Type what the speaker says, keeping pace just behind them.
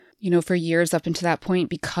For years up until that point,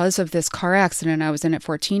 because of this car accident I was in at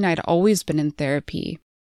 14, I'd always been in therapy.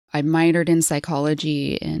 I minored in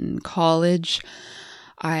psychology in college.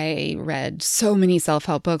 I read so many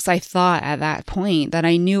self-help books. I thought at that point that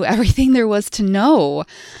I knew everything there was to know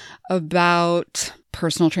about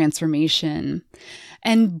personal transformation.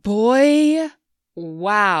 And boy,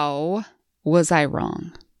 wow, was I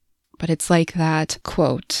wrong. But it's like that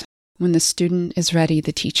quote, when the student is ready,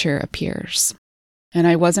 the teacher appears. And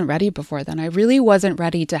I wasn't ready before then. I really wasn't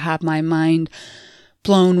ready to have my mind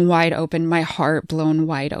blown wide open, my heart blown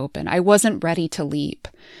wide open. I wasn't ready to leap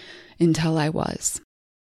until I was.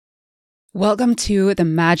 Welcome to the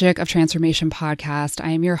Magic of Transformation podcast.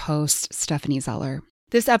 I am your host, Stephanie Zeller.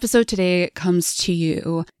 This episode today comes to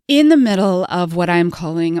you in the middle of what I'm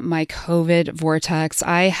calling my COVID vortex.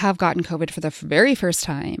 I have gotten COVID for the very first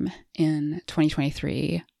time in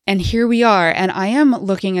 2023. And here we are. And I am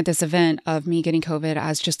looking at this event of me getting COVID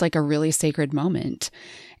as just like a really sacred moment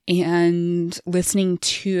and listening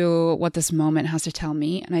to what this moment has to tell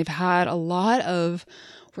me. And I've had a lot of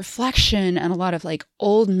reflection and a lot of like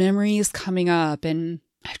old memories coming up. And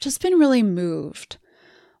I've just been really moved,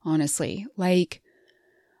 honestly. Like,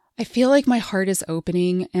 I feel like my heart is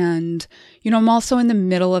opening and, I'm also in the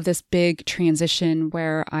middle of this big transition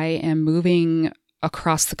where I am moving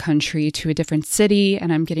across the country to a different city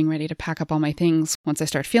and I'm getting ready to pack up all my things once I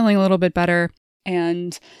start feeling a little bit better.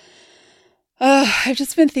 And I've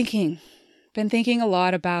just been thinking a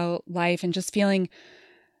lot about life and just feeling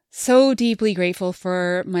so deeply grateful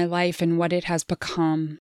for my life and what it has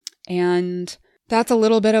become. And that's a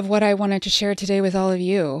little bit of what I wanted to share today with all of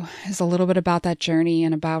you, is a little bit about that journey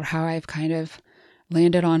and about how I've kind of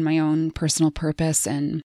landed on my own personal purpose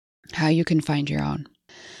and how you can find your own.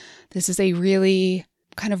 This is a really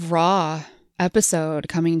kind of raw episode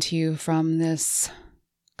coming to you from this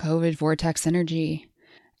COVID vortex energy.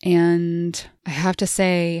 And I have to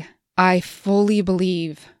say, I fully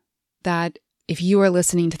believe that if you are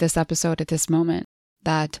listening to this episode at this moment,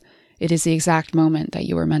 that it is the exact moment that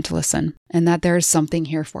you were meant to listen and that there is something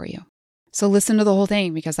here for you. So listen to the whole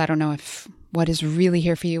thing, because I don't know if what is really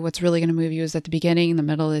here for you, what's really going to move you is at the beginning, the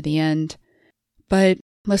middle, or the end. But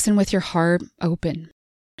listen with your heart open.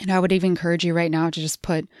 And I would even encourage you right now to just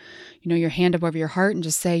put, your hand above your heart and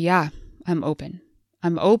just say, yeah, I'm open.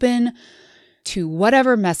 I'm open to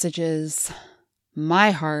whatever messages my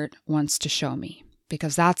heart wants to show me,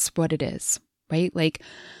 because that's what it is, right? Like,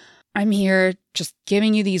 I'm here just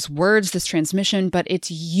giving you these words, this transmission, but it's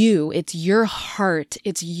you, it's your heart,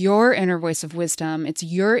 it's your inner voice of wisdom, it's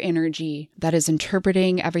your energy that is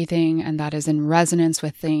interpreting everything and that is in resonance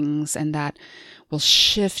with things and that will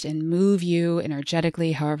shift and move you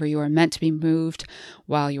energetically however you are meant to be moved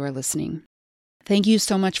while you are listening. Thank you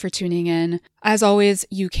so much for tuning in. As always,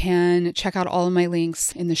 you can check out all of my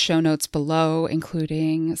links in the show notes below,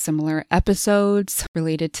 including similar episodes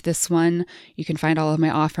related to this one. You can find all of my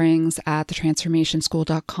offerings at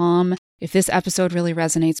thetransformationschool.com. If this episode really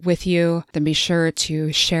resonates with you, then be sure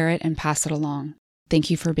to share it and pass it along. Thank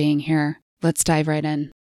you for being here. Let's dive right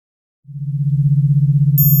in.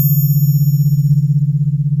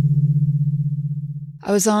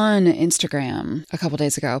 I was on Instagram a couple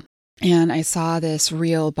days ago, and I saw this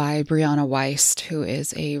reel by Brianna Wiest, who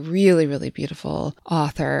is a really, really beautiful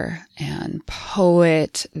author and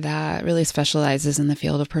poet that really specializes in the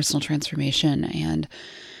field of personal transformation. And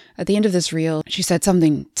at the end of this reel, she said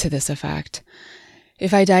something to this effect: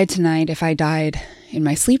 if I died tonight, if I died in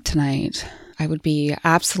my sleep tonight, I would be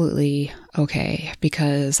absolutely okay,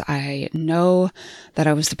 because I know that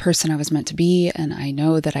I was the person I was meant to be, and I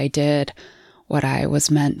know that I did what I was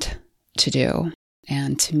meant to do.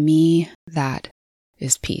 And to me, that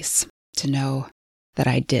is peace, to know that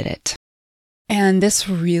I did it. And this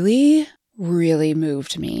really, really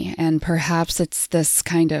moved me. And perhaps it's this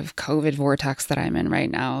kind of COVID vortex that I'm in right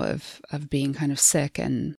now of being kind of sick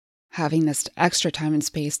and having this extra time and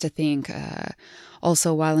space to think.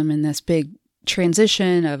 Also, while I'm in this big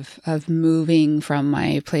transition of moving from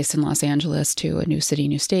my place in Los Angeles to a new city,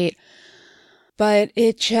 new state. But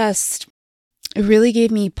it really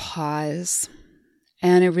gave me pause.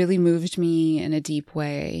 And it really moved me in a deep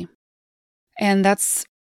way. And that's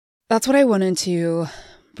what I wanted to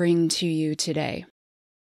bring to you today,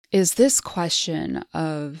 is this question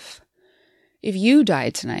of, if you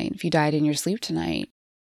died tonight, if you died in your sleep tonight,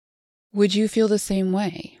 would you feel the same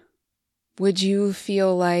way? Would you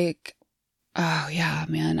feel like, oh yeah,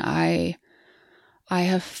 man, I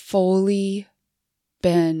have fully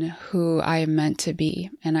been who I am meant to be,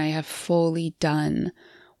 and I have fully done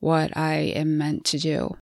what I am meant to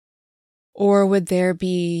do? Or would there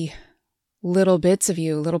be little bits of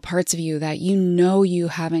you, little parts of you that you know you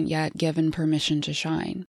haven't yet given permission to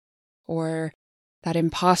shine, or that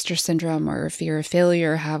imposter syndrome or fear of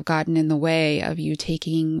failure have gotten in the way of you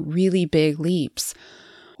taking really big leaps,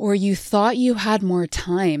 or you thought you had more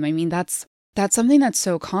time. I mean, that's something that's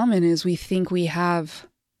so common, is we think we have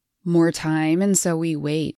more time, and so we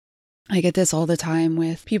wait. I get this all the time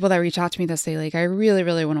with people that reach out to me that say, like, I really,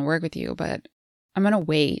 really want to work with you, but I'm going to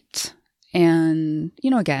wait. And,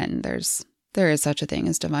 again, there is such a thing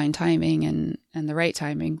as divine timing and the right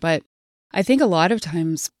timing. But I think a lot of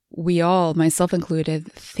times we all, myself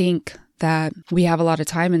included, think that we have a lot of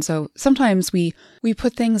time. And so sometimes we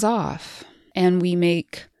put things off, and we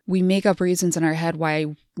make up reasons in our head why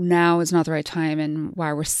now is not the right time, and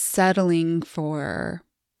why we're settling for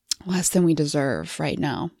less than we deserve right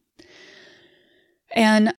now.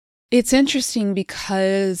 And it's interesting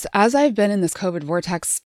because as I've been in this COVID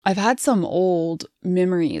vortex, I've had some old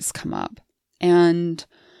memories come up. And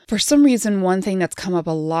for some reason, one thing that's come up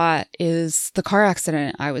a lot is the car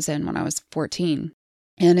accident I was in when I was 14.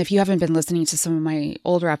 And if you haven't been listening to some of my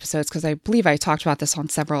older episodes, because I believe I talked about this on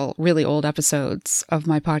several really old episodes of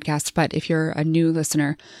my podcast, but if you're a new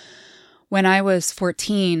listener, when I was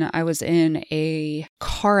 14, I was in a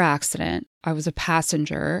car accident. I was a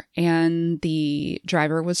passenger, and the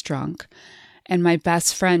driver was drunk. And my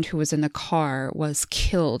best friend who was in the car was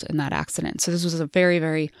killed in that accident. So this was a very,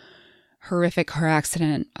 very horrific car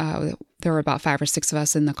accident. There were about 5 or 6 of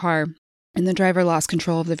us in the car, and the driver lost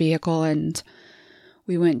control of the vehicle, and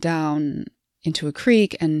we went down into a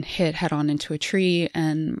creek and hit head on into a tree,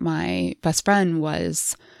 and my best friend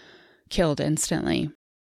was killed instantly.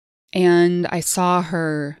 And I saw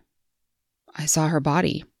her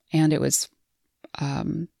body, and it was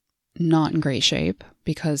not in great shape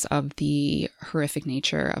because of the horrific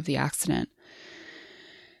nature of the accident.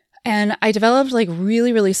 And I developed like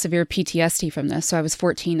really, really severe PTSD from this. So I was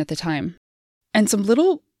 14 at the time. And some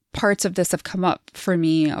little parts of this have come up for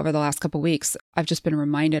me over the last couple of weeks. I've just been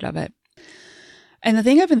reminded of it. And the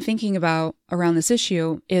thing I've been thinking about around this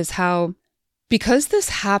issue is how, because this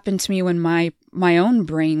happened to me when my own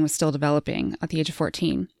brain was still developing at the age of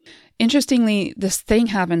 14, interestingly, this thing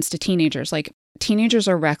happens to teenagers. Like, teenagers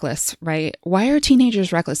are reckless, right? Why are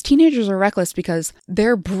teenagers reckless? Teenagers are reckless because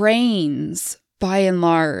their brains, by and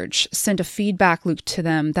large, send a feedback loop to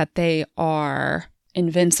them that they are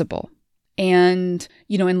invincible. And,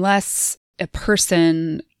 unless a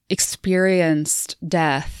person experienced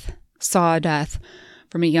death, saw death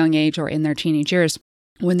from a young age or in their teenage years,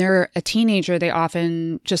 when they're a teenager, they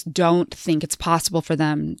often just don't think it's possible for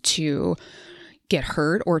them to get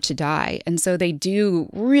hurt or to die. And so they do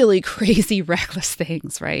really crazy, reckless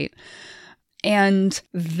things, right? And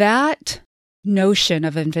that notion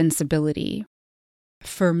of invincibility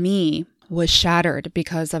for me was shattered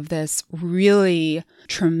because of this really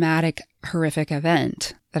traumatic, horrific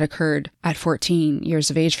event that occurred at 14 years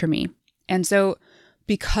of age for me. And so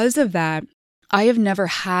because of that, I have never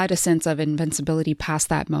had a sense of invincibility past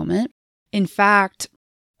that moment. In fact,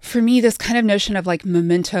 for me, this kind of notion of like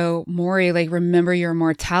memento mori, like remember your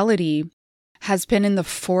mortality, has been in the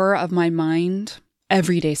fore of my mind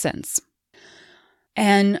every day since.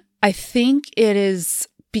 And I think it is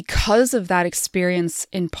because of that experience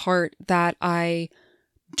in part that I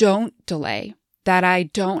don't delay, that I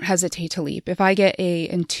don't hesitate to leap. If I get an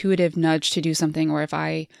intuitive nudge to do something, or if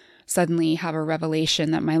I suddenly have a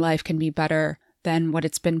revelation that my life can be better than what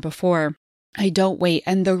it's been before, I don't wait.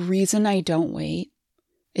 And the reason I don't wait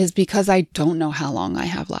is because I don't know how long I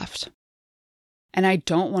have left. And I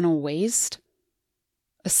don't want to waste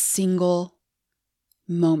a single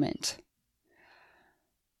moment.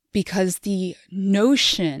 Because the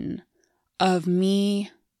notion of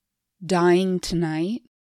me dying tonight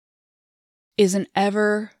is an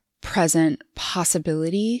ever-present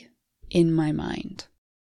possibility in my mind.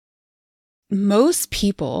 Most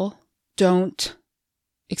people don't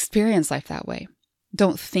experience life that way,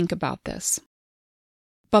 don't think about this.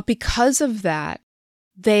 But because of that,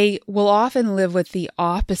 they will often live with the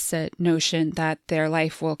opposite notion that their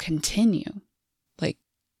life will continue. Like,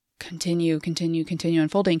 continue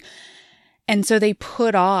unfolding. And so they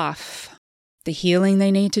put off the healing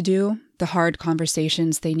they need to do, the hard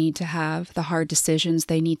conversations they need to have, the hard decisions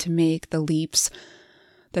they need to make, the leaps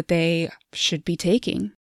that they should be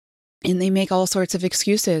taking. And they make all sorts of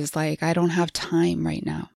excuses like, I don't have time right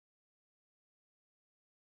now.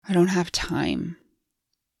 I don't have time.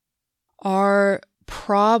 Our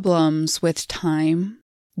problems with time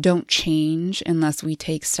don't change unless we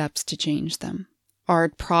take steps to change them. Our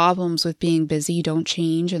problems with being busy don't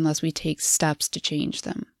change unless we take steps to change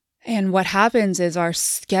them. And what happens is our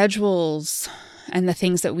schedules and the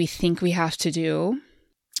things that we think we have to do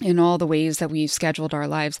in all the ways that we've scheduled our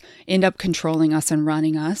lives end up controlling us and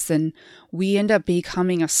running us, and we end up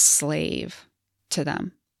becoming a slave to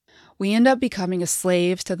them. We end up becoming a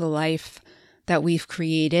slave to the life that we've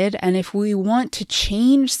created. And if we want to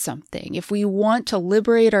change something, if we want to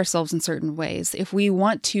liberate ourselves in certain ways, if we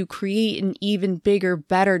want to create an even bigger,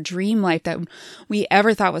 better dream life that we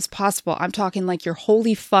ever thought was possible, I'm talking like your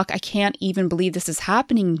holy fuck, I can't even believe this is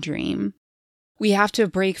happening dream. We have to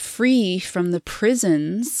break free from the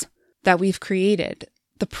prisons that we've created,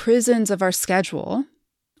 the prisons of our schedule,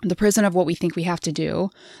 the prison of what we think we have to do,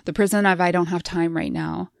 the prison of I don't have time right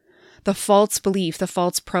now, the false belief, the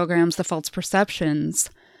false programs, the false perceptions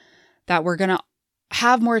that we're going to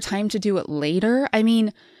have more time to do it later. I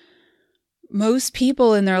mean, most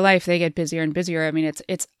people in their life, they get busier and busier. I mean,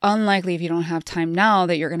 it's unlikely if you don't have time now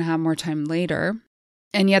that you're going to have more time later.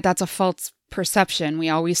 And yet that's a false perception. We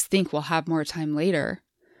always think we'll have more time later.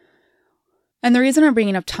 And the reason I'm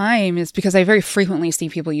bringing up time is because I very frequently see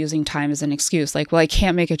people using time as an excuse. Like, well, I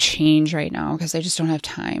can't make a change right now because I just don't have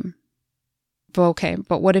time. But okay,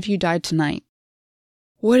 but what if you died tonight?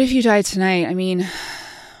 What if you died tonight? I mean,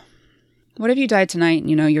 what if you died tonight and,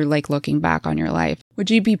 you're like looking back on your life? Would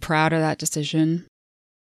you be proud of that decision?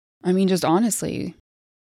 I mean, just honestly.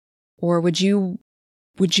 Or would you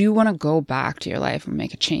want to go back to your life and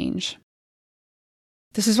make a change?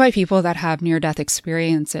 This is why people that have near-death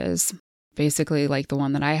experiences, basically like the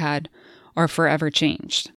one that I had, are forever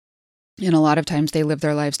changed. And a lot of times they live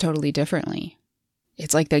their lives totally differently.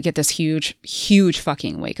 It's like they get this huge, huge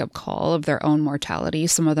fucking wake-up call of their own mortality.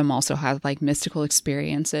 Some of them also have like mystical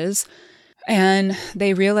experiences. And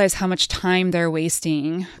they realize how much time they're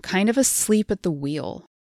wasting kind of asleep at the wheel.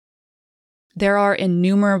 There are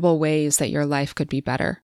innumerable ways that your life could be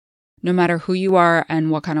better. No matter who you are and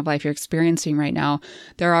what kind of life you're experiencing right now,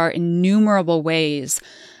 there are innumerable ways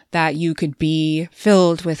that you could be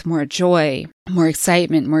filled with more joy, more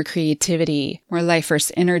excitement, more creativity, more life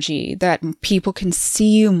force energy, that people can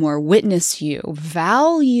see you more, witness you,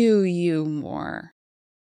 value you more.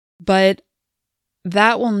 But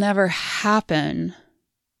that will never happen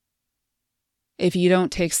if you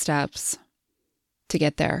don't take steps to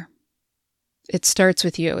get there. It starts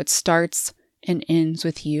with you. It starts and ends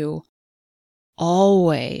with you.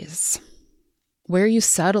 Always. Where are you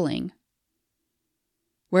settling?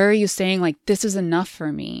 Where are you saying, like, this is enough for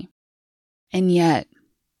me? And yet,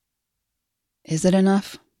 is it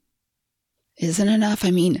enough? Isn't enough?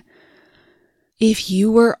 I mean, if you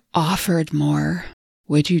were offered more,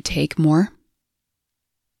 would you take more?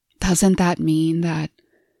 Doesn't that mean that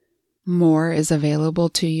more is available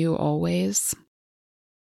to you always?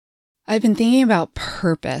 I've been thinking about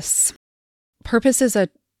purpose. Purpose is a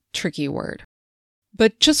tricky word.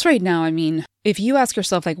 But just right now, I mean, if you ask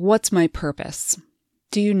yourself, like, what's my purpose?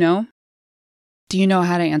 Do you know? Do you know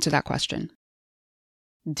how to answer that question?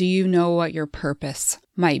 Do you know what your purpose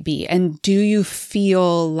might be? And do you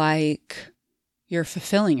feel like you're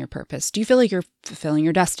fulfilling your purpose? Do you feel like you're fulfilling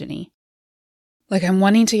your destiny? Like, I'm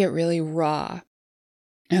wanting to get really raw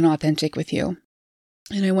and authentic with you.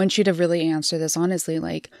 And I want you to really answer this honestly.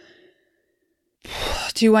 Like,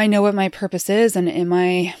 do I know what my purpose is? And am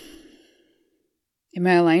I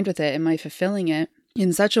aligned with it? Am I fulfilling it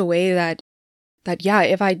in such a way that yeah,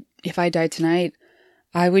 if I died tonight,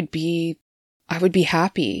 I would be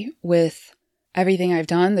happy with everything I've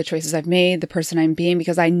done, the choices I've made, the person I'm being,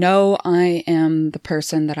 because I know I am the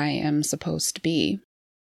person that I am supposed to be.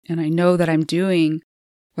 And I know that I'm doing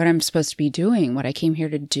what I'm supposed to be doing, what I came here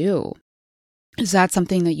to do. Is that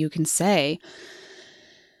something that you can say?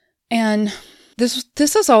 And this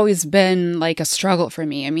has always been like a struggle for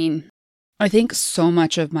me. I mean, I think so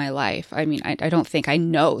much of my life, I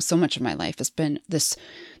know so much of my life has been this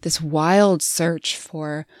wild search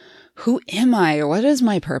for who am I, or what is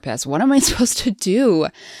my purpose? What am I supposed to do?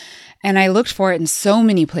 And I looked for it in so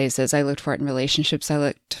many places. I looked for it in relationships. I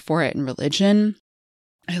looked for it in religion.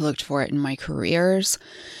 I looked for it in my careers.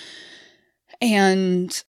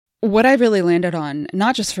 And what I really landed on,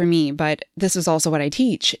 not just for me, but this is also what I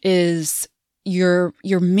teach, is your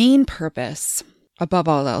main purpose above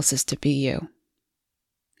all else is to be you.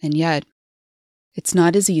 And yet, it's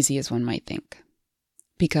not as easy as one might think,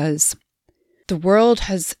 because the world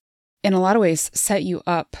has, in a lot of ways, set you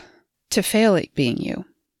up to fail at being you.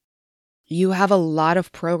 You have a lot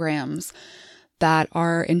of programs that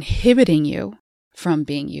are inhibiting you from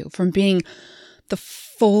being the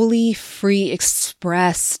fully free,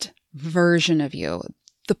 expressed version of you,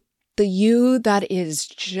 the you that is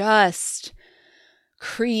just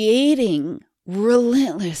creating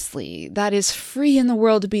relentlessly, that is free in the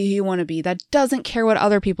world to be who you want to be, that doesn't care what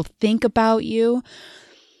other people think about you,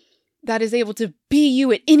 that is able to be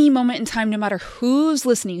you at any moment in time, no matter who's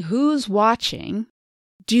listening, who's watching,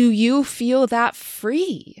 do you feel that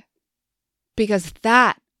free? Because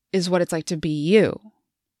that is what it's like to be you.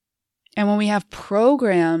 And when we have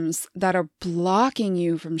programs that are blocking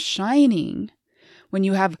you from shining, when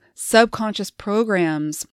you have subconscious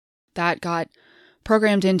programs that got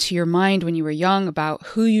programmed into your mind when you were young about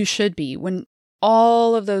who you should be, when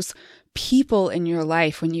all of those people in your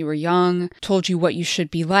life when you were young told you what you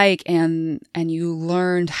should be like, and you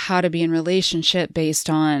learned how to be in relationship based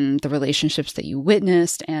on the relationships that you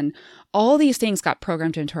witnessed, and all these things got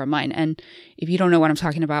programmed into our mind. And if you don't know what I'm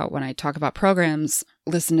talking about when I talk about programs,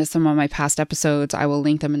 listen to some of my past episodes. I will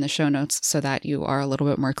link them in the show notes so that you are a little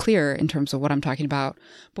bit more clear in terms of what I'm talking about.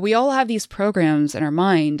 But we all have these programs in our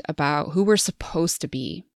mind about who we're supposed to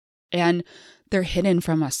be, and they're hidden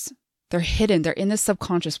from us. They're hidden. They're in the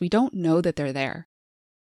subconscious. We don't know that they're there.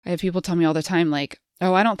 I have people tell me all the time, like,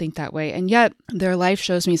 oh, I don't think that way. And yet their life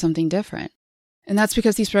shows me something different. And that's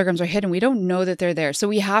because these programs are hidden. We don't know that they're there. So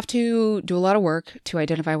we have to do a lot of work to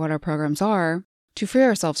identify what our programs are to free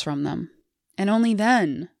ourselves from them. And only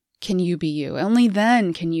then can you be you. Only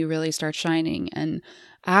then can you really start shining and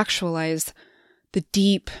actualize the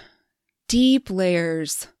deep, deep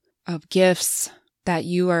layers of gifts that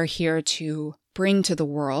you are here to bring to the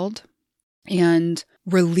world, and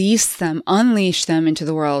release them, unleash them into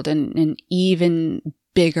the world in an even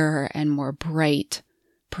bigger and more bright,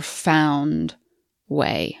 profound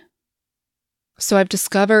way. So I've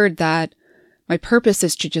discovered that my purpose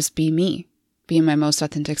is to just be me, be my most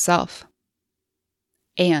authentic self.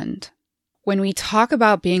 And when we talk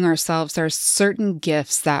about being ourselves, there are certain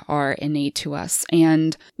gifts that are innate to us.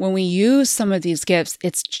 And when we use some of these gifts,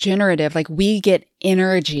 it's generative. Like, we get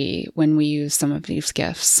energy when we use some of these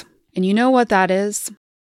gifts. And you know what that is?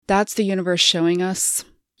 That's the universe showing us,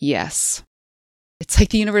 yes. It's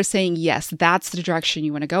like the universe saying, yes, that's the direction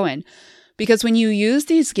you want to go in. Because when you use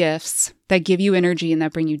these gifts that give you energy and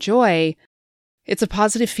that bring you joy, it's a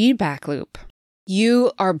positive feedback loop.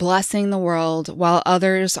 You are blessing the world while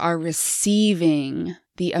others are receiving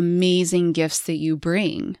the amazing gifts that you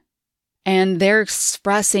bring. And they're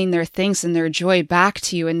expressing their thanks and their joy back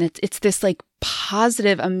to you. And it's this like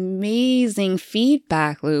positive, amazing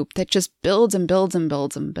feedback loop that just builds and builds and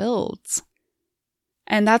builds and builds.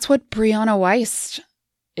 And that's what Brianna Wiest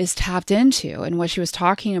is tapped into. And what she was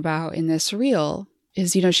talking about in this reel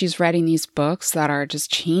is, she's writing these books that are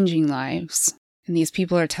just changing lives. And these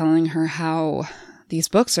people are telling her how these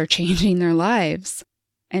books are changing their lives.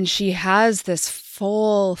 And she has this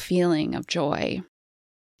full feeling of joy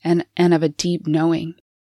and of a deep knowing.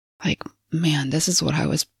 Like, man, this is what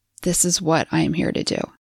I am here to do.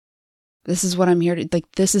 This is what I'm here to,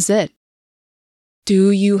 like, this is it. Do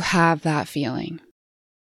you have that feeling?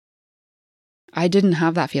 I didn't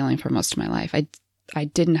have that feeling for most of my life. I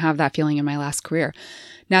didn't have that feeling in my last career.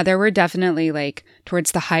 Now, there were definitely, like,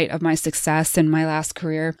 towards the height of my success in my last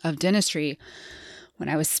career of dentistry, when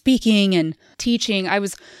I was speaking and teaching, I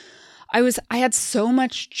had so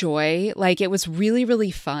much joy. Like, it was really,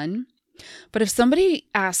 really fun. But if somebody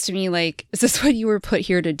asked me, like, is this what you were put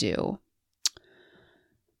here to do?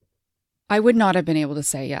 I would not have been able to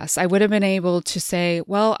say yes. I would have been able to say,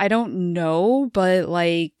 well, I don't know, but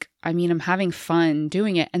I'm having fun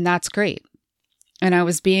doing it, and that's great. And I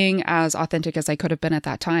was being as authentic as I could have been at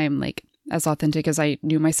that time, like as authentic as I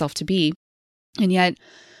knew myself to be. And yet,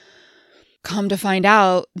 come to find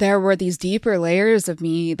out, there were these deeper layers of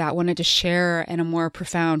me that wanted to share in a more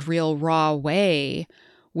profound, real, raw way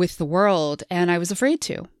with the world. And I was afraid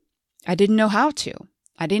to. I didn't know how to.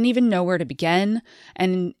 I didn't even know where to begin.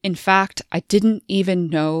 And in fact, I didn't even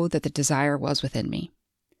know that the desire was within me.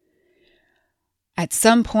 At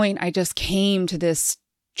some point, I just came to this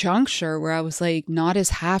juncture where I was like not as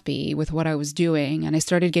happy with what I was doing. And I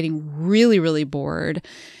started getting really, really bored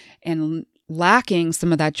and lacking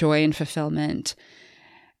some of that joy and fulfillment.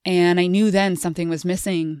 And I knew then something was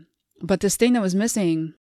missing. But this thing that was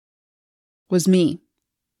missing was me,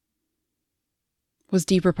 was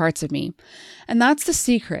deeper parts of me. And that's the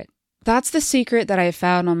secret. That's the secret that I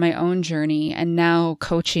found on my own journey and now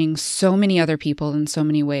coaching so many other people in so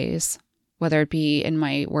many ways, whether it be in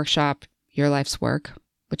my workshop, Your Life's Work,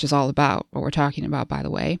 which is all about what we're talking about, by the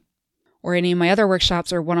way, or any of my other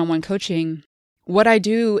workshops or one-on-one coaching. What I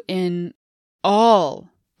do in all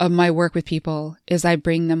of my work with people is I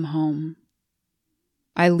bring them home.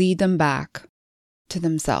 I lead them back to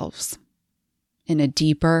themselves in a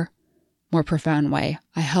deeper, more profound way.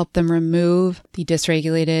 I help them remove the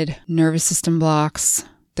dysregulated nervous system blocks,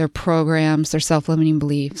 their programs, their self-limiting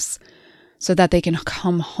beliefs, so that they can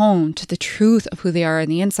come home to the truth of who they are on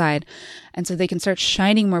the inside. And so they can start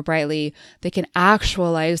shining more brightly. They can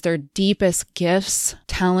actualize their deepest gifts,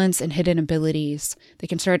 talents, and hidden abilities. They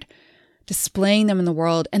can start displaying them in the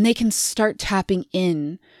world, and they can start tapping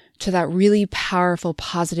in to that really powerful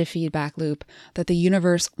positive feedback loop that the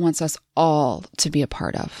universe wants us all to be a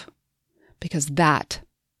part of. Because that,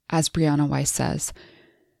 as Brianna Weiss says,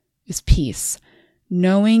 is peace.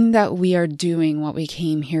 Knowing that we are doing what we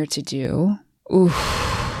came here to do,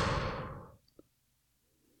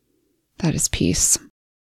 that is peace.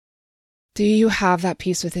 Do you have that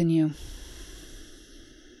peace within you?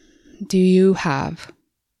 Do you have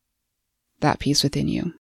that peace within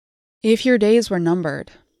you? If your days were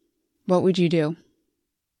numbered, what would you do?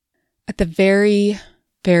 At the very,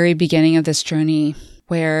 very beginning of this journey,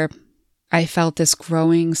 where I felt this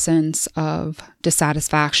growing sense of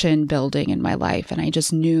dissatisfaction building in my life, and I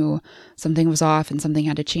just knew something was off and something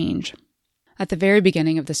had to change. At the very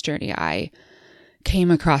beginning of this journey, I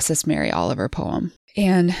came across this Mary Oliver poem.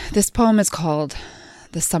 And this poem is called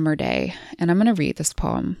The Summer Day. And I'm going to read this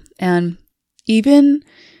poem. And even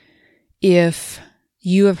if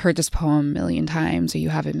you have heard this poem a million times or you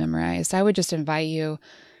have it memorized, I would just invite you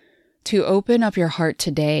to open up your heart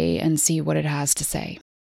today and see what it has to say.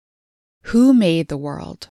 Who made the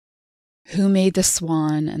world? Who made the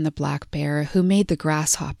swan and the black bear? Who made the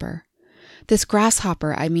grasshopper? This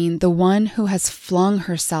grasshopper, I mean the one who has flung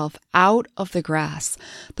herself out of the grass,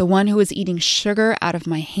 the one who is eating sugar out of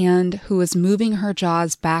my hand, who is moving her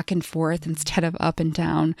jaws back and forth instead of up and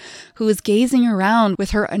down, who is gazing around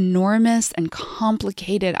with her enormous and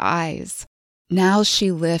complicated eyes. Now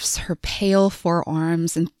she lifts her pale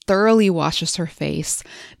forearms and thoroughly washes her face.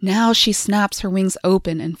 Now she snaps her wings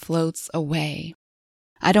open and floats away.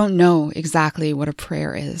 I don't know exactly what a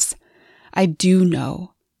prayer is. I do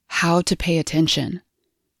know how to pay attention,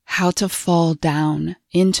 how to fall down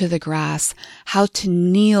into the grass, how to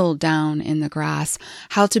kneel down in the grass,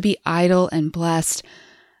 how to be idle and blessed,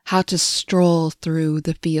 how to stroll through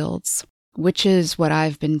the fields, which is what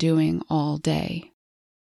I've been doing all day.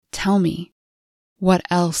 Tell me, what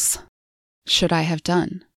else should I have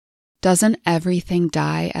done? Doesn't everything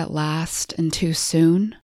die at last and too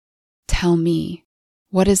soon? Tell me,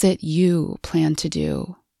 what is it you plan to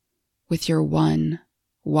do with your one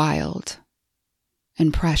wild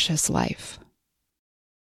and precious life?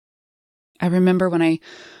 I remember when I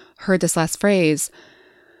heard this last phrase,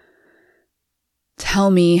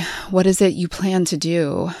 tell me, what is it you plan to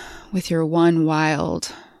do with your one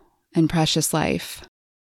wild and precious life?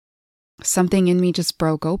 Something in me just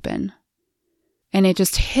broke open. And it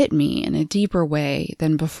just hit me in a deeper way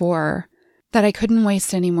than before, that I couldn't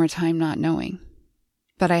waste any more time not knowing.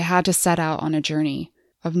 But I had to set out on a journey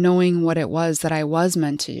of knowing what it was that I was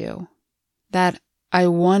meant to do. That I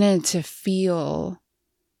wanted to feel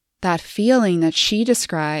that feeling that she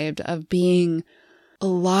described of being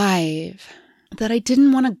alive. That I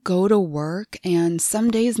didn't want to go to work and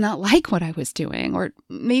some days not like what I was doing, or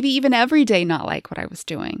maybe even every day not like what I was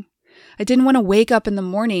doing. I didn't want to wake up in the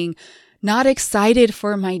morning not excited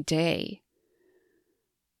for my day.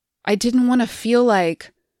 I didn't want to feel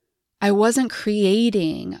like I wasn't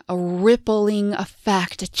creating a rippling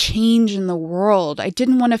effect, a change in the world. I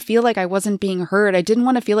didn't want to feel like I wasn't being heard. I didn't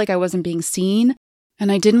want to feel like I wasn't being seen.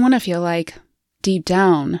 And I didn't want to feel like, deep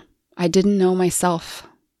down, I didn't know myself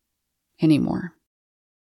anymore.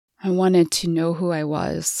 I wanted to know who I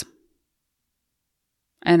was.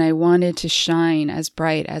 And I wanted to shine as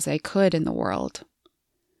bright as I could in the world.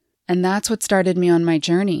 And that's what started me on my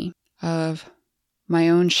journey of my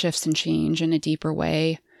own shifts and change in a deeper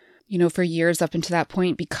way. You know, for years up until that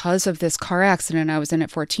point, because of this car accident I was in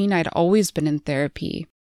at 14, I'd always been in therapy.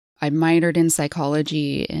 I minored in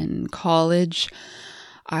psychology in college.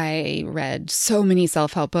 I read so many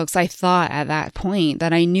self-help books. I thought at that point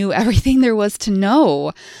that I knew everything there was to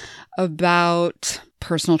know about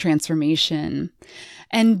personal transformation.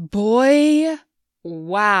 And boy,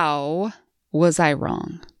 wow, was I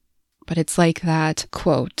wrong. But it's like that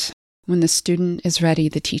quote, when the student is ready,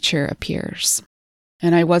 the teacher appears.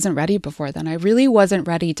 And I wasn't ready before then. I really wasn't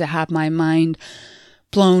ready to have my mind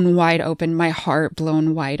blown wide open, my heart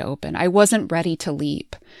blown wide open. I wasn't ready to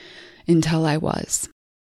leap until I was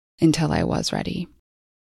ready.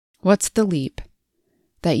 What's the leap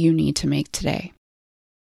that you need to make today?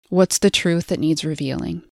 What's the truth that needs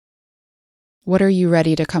revealing? What are you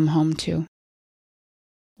ready to come home to?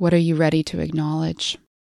 What are you ready to acknowledge?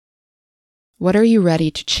 What are you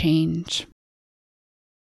ready to change?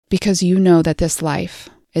 Because you know that this life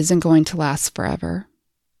isn't going to last forever.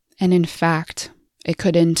 And in fact, It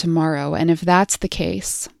could end tomorrow. And if that's the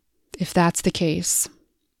case,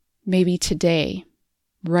 maybe today,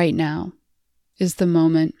 right now, is the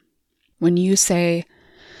moment when you say,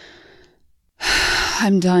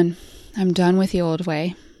 I'm done. I'm done with the old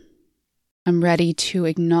way. I'm ready to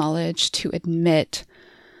acknowledge, to admit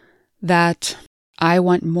that I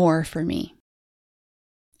want more for me.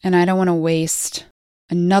 And I don't want to waste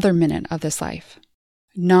another minute of this life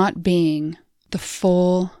not being the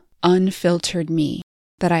full, unfiltered me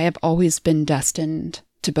that I have always been destined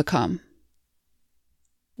to become.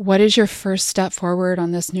 What is your first step forward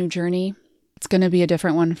on this new journey? It's going to be a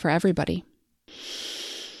different one for everybody.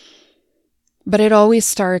 But it always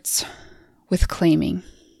starts with claiming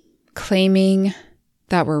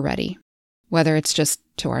that we're ready, whether it's just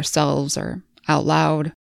to ourselves or out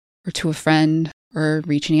loud or to a friend or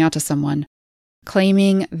reaching out to someone,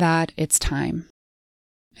 claiming that it's time,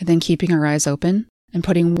 and then keeping our eyes open and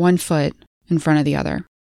putting one foot in front of the other.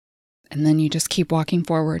 And then you just keep walking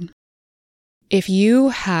forward. If you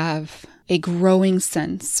have a growing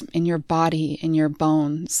sense in your body, in your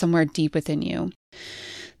bones, somewhere deep within you,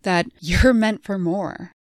 that you're meant for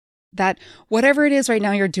more, that whatever it is right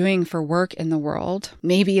now you're doing for work in the world,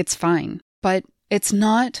 maybe it's fine, but it's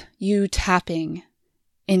not you tapping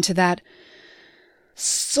into that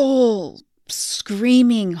soul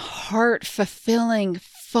screaming, heart fulfilling,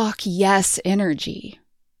 fuck yes energy,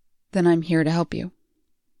 then I'm here to help you.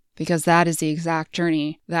 Because that is the exact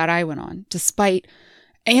journey that I went on, despite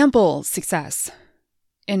ample success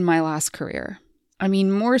in my last career. I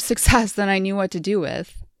mean, more success than I knew what to do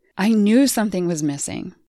with. I knew something was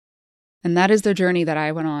missing. And that is the journey that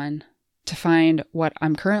I went on to find what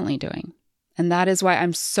I'm currently doing. And that is why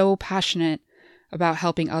I'm so passionate about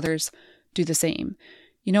helping others do the same.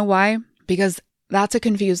 You know why? Because that's a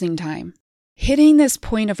confusing time. Hitting this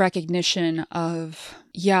point of recognition of,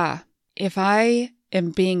 yeah, if I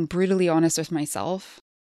am being brutally honest with myself,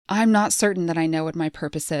 I'm not certain that I know what my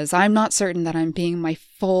purpose is. I'm not certain that I'm being my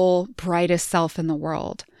full, brightest self in the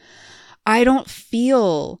world. I don't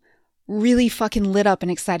feel really fucking lit up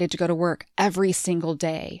and excited to go to work every single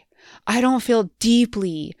day. I don't feel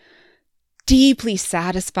deeply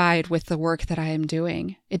satisfied with the work that I am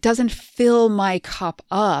doing. It doesn't fill my cup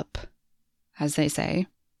up, as they say.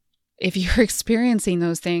 If you're experiencing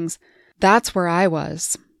those things, that's where I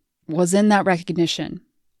was in that recognition.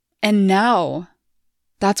 And now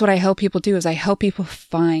that's what I help people do, is I help people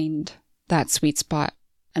find that sweet spot.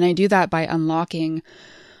 And I do that by unlocking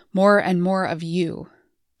more and more of you,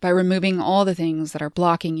 by removing all the things that are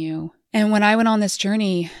blocking you. And when I went on this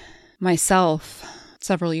journey myself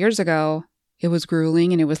several years ago, it was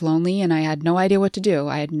grueling and it was lonely and I had no idea what to do.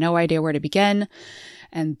 I had no idea where to begin.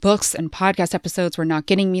 And books and podcast episodes were not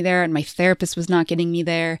getting me there, and my therapist was not getting me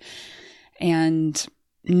there. And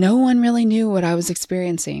no one really knew what I was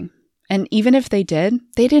experiencing. And even if they did,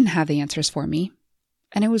 they didn't have the answers for me.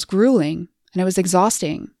 And it was grueling, and it was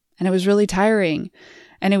exhausting, and it was really tiring,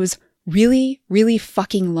 and it was really, really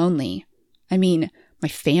fucking lonely. I mean, my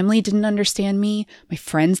family didn't understand me. My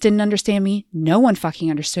friends didn't understand me. No one fucking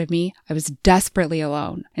understood me. I was desperately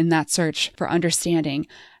alone in that search for understanding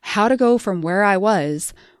how to go from where I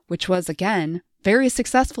was, which was, again, very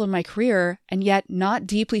successful in my career and yet not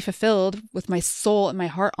deeply fulfilled with my soul and my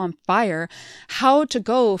heart on fire, how to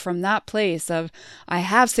go from that place of I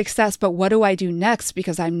have success, but what do I do next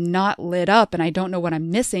because I'm not lit up and I don't know what I'm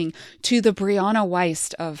missing, to the Brianna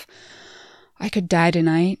Wiest of I could die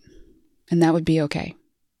tonight and that would be okay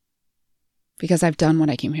because I've done what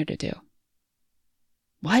I came here to do.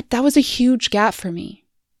 What? That was a huge gap for me.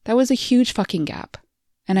 That was a huge fucking gap.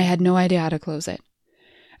 And I had no idea how to close it.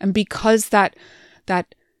 And because that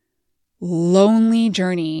lonely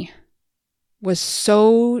journey was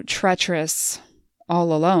so treacherous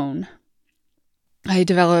all alone, I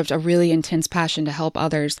developed a really intense passion to help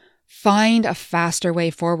others find a faster way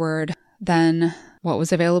forward than what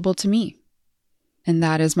was available to me. And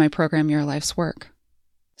that is my program, Your Life's Work.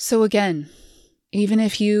 So again, even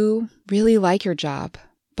if you really like your job,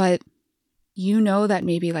 but you know that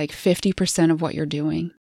maybe like 50% of what you're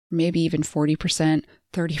doing, maybe even 40%,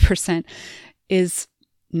 30% is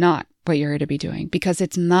not what you're here to be doing because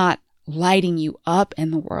it's not lighting you up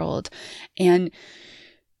in the world. And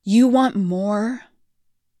you want more.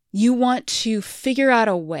 You want to figure out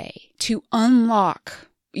a way to unlock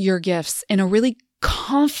your gifts in a really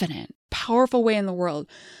confident, powerful way in the world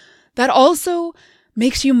that also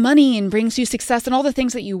makes you money and brings you success and all the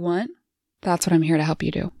things that you want. That's what I'm here to help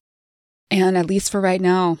you do. And at least for right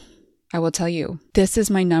now, I will tell you, this is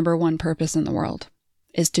my number one purpose in the world,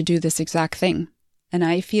 is to do this exact thing. And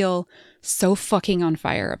I feel so fucking on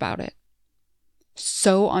fire about it.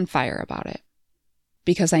 So on fire about it.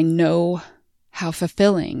 because I know how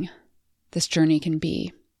fulfilling this journey can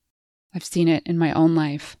be. I've seen it in my own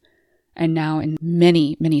life and now in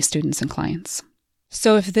many, many students and clients.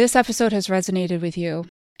 So if this episode has resonated with you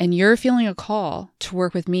and you're feeling a call to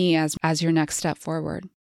work with me as your next step forward,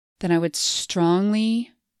 then I would strongly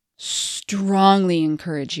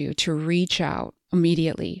encourage you to reach out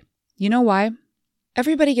immediately. You know why?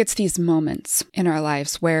 Everybody gets these moments in our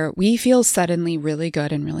lives where we feel suddenly really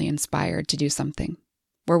good and really inspired to do something,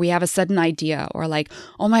 where we have a sudden idea or like,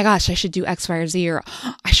 oh my gosh, I should do X, Y, or Z, or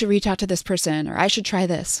I should reach out to this person, or I should try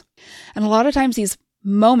this. And a lot of times these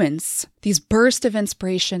moments, these bursts of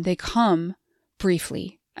inspiration, they come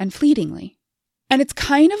briefly and fleetingly. And it's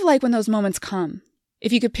kind of like when those moments come,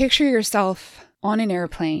 if you could picture yourself on an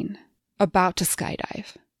airplane about to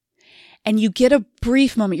skydive, and you get a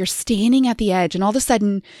brief moment, you're standing at the edge, and all of a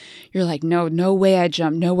sudden you're like, no way I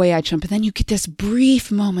jump, no way I jump. And then you get this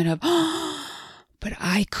brief moment of, but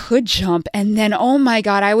I could jump. And then, oh my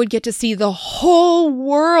God, I would get to see the whole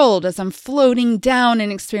world as I'm floating down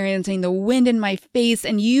and experiencing the wind in my face.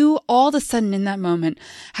 And you all of a sudden in that moment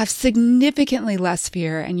have significantly less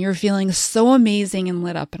fear and you're feeling so amazing and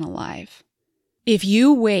lit up and alive. If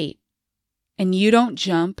you wait and you don't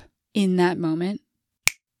jump in that moment,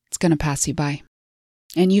 it's going to pass you by.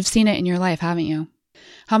 And you've seen it in your life, haven't you?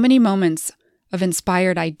 How many moments of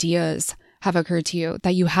inspired ideas have occurred to you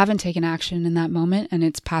that you haven't taken action in that moment and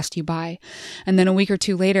it's passed you by? And then a week or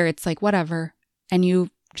two later, it's like, whatever. And you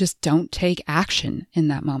just don't take action in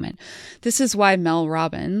that moment. This is why Mel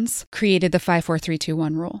Robbins created the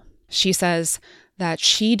 5-4-3-2-1 rule. She says that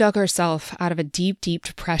she dug herself out of a deep, deep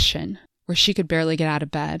depression where she could barely get out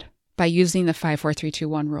of bed by using the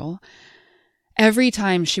 5-4-3-2-1 rule. Every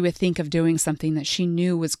time she would think of doing something that she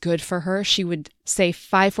knew was good for her, she would say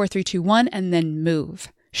 5-4-3-2-1 and then move.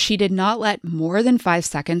 She did not let more than 5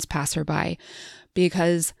 seconds pass her by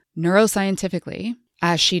because neuroscientifically,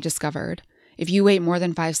 as she discovered, if you wait more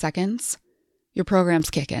than 5 seconds, your programs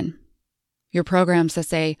kick in. Your programs that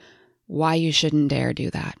say why you shouldn't dare do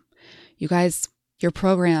that. You guys, your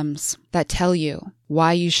programs that tell you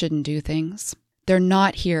why you shouldn't do things, they're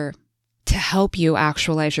not here to help you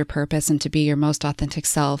actualize your purpose and to be your most authentic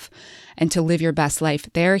self and to live your best life.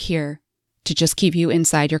 They're here to just keep you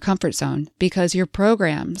inside your comfort zone because your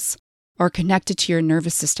programs are connected to your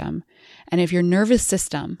nervous system. And if your nervous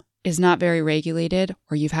system is not very regulated,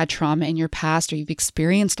 or you've had trauma in your past, or you've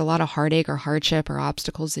experienced a lot of heartache or hardship or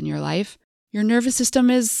obstacles in your life, your nervous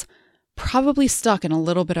system is probably stuck in a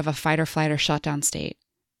little bit of a fight or flight or shutdown state.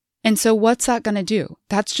 And so what's that going to do?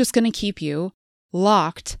 That's just going to keep you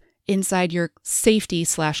locked inside your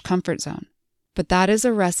safety/comfort zone. But that is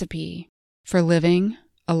a recipe for living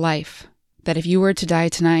a life that if you were to die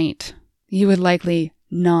tonight, you would likely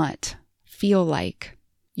not feel like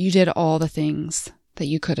you did all the things that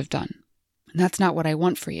you could have done. And that's not what I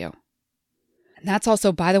want for you. And that's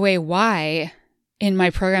also, by the way, why in my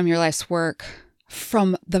program, Your Life's Work,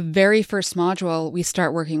 from the very first module, we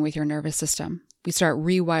start working with your nervous system. We start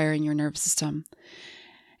rewiring your nervous system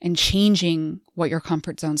and changing what your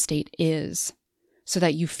comfort zone state is so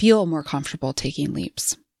that you feel more comfortable taking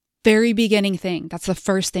leaps. Very beginning thing. That's the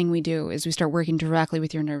first thing we do is we start working directly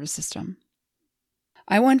with your nervous system.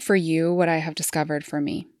 I want for you what I have discovered for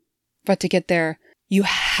me. But to get there, you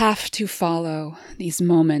have to follow these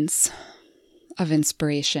moments of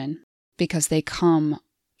inspiration because they come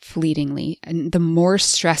fleetingly. And the more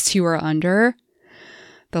stress you are under,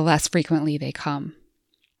 the less frequently they come.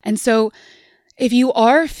 And so if you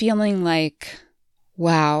are feeling like,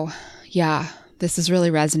 wow, yeah, this is really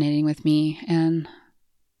resonating with me, and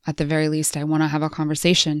at the very least, I want to have a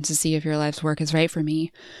conversation to see if Your Life's Work is right for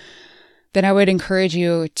me, then I would encourage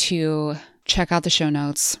you to check out the show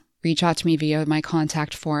notes, reach out to me via my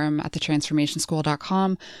contact form at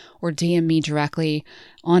thetransformationschool.com or DM me directly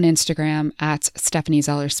on Instagram at Stephanie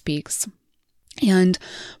Zeller Speaks. And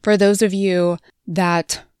for those of you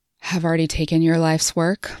that have already taken Your Life's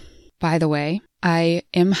Work, by the way, I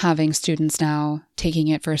am having students now taking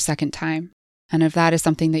it for a second time. And if that is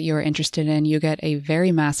something that you are interested in, you get a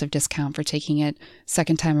very massive discount for taking it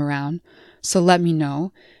second time around. So let me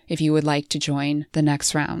know if you would like to join the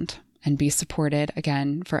next round and be supported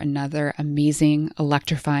again for another amazing,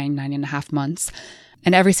 electrifying 9.5 months.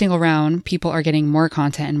 And every single round, people are getting more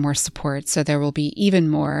content and more support. So there will be even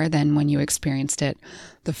more than when you experienced it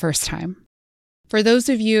the first time. For those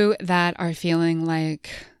of you that are feeling like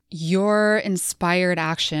your inspired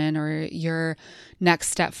action or your next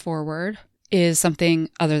step forward is something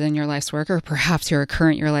other than Your Life's Work, or perhaps you're a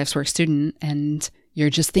current Your Life's Work student and you're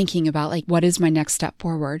just thinking about like, what is my next step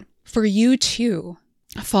forward? For you to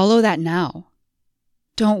follow that now.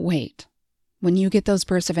 Don't wait. When you get those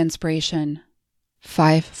bursts of inspiration,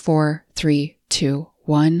 5, 4, 3, 2,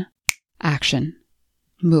 1, action.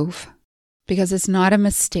 Move. Because it's not a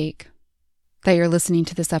mistake that you're listening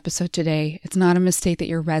to this episode today. It's not a mistake that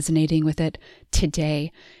you're resonating with it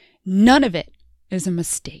today. None of it is a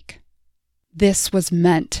mistake. This was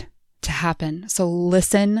meant to happen. So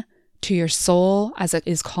listen to your soul as it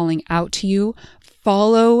is calling out to you.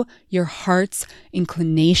 Follow your heart's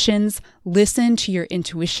inclinations. Listen to your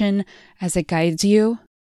intuition as it guides you.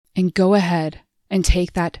 And go ahead and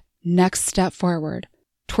take that next step forward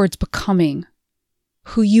towards becoming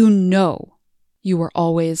who you know you were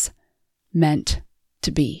always meant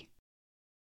to be.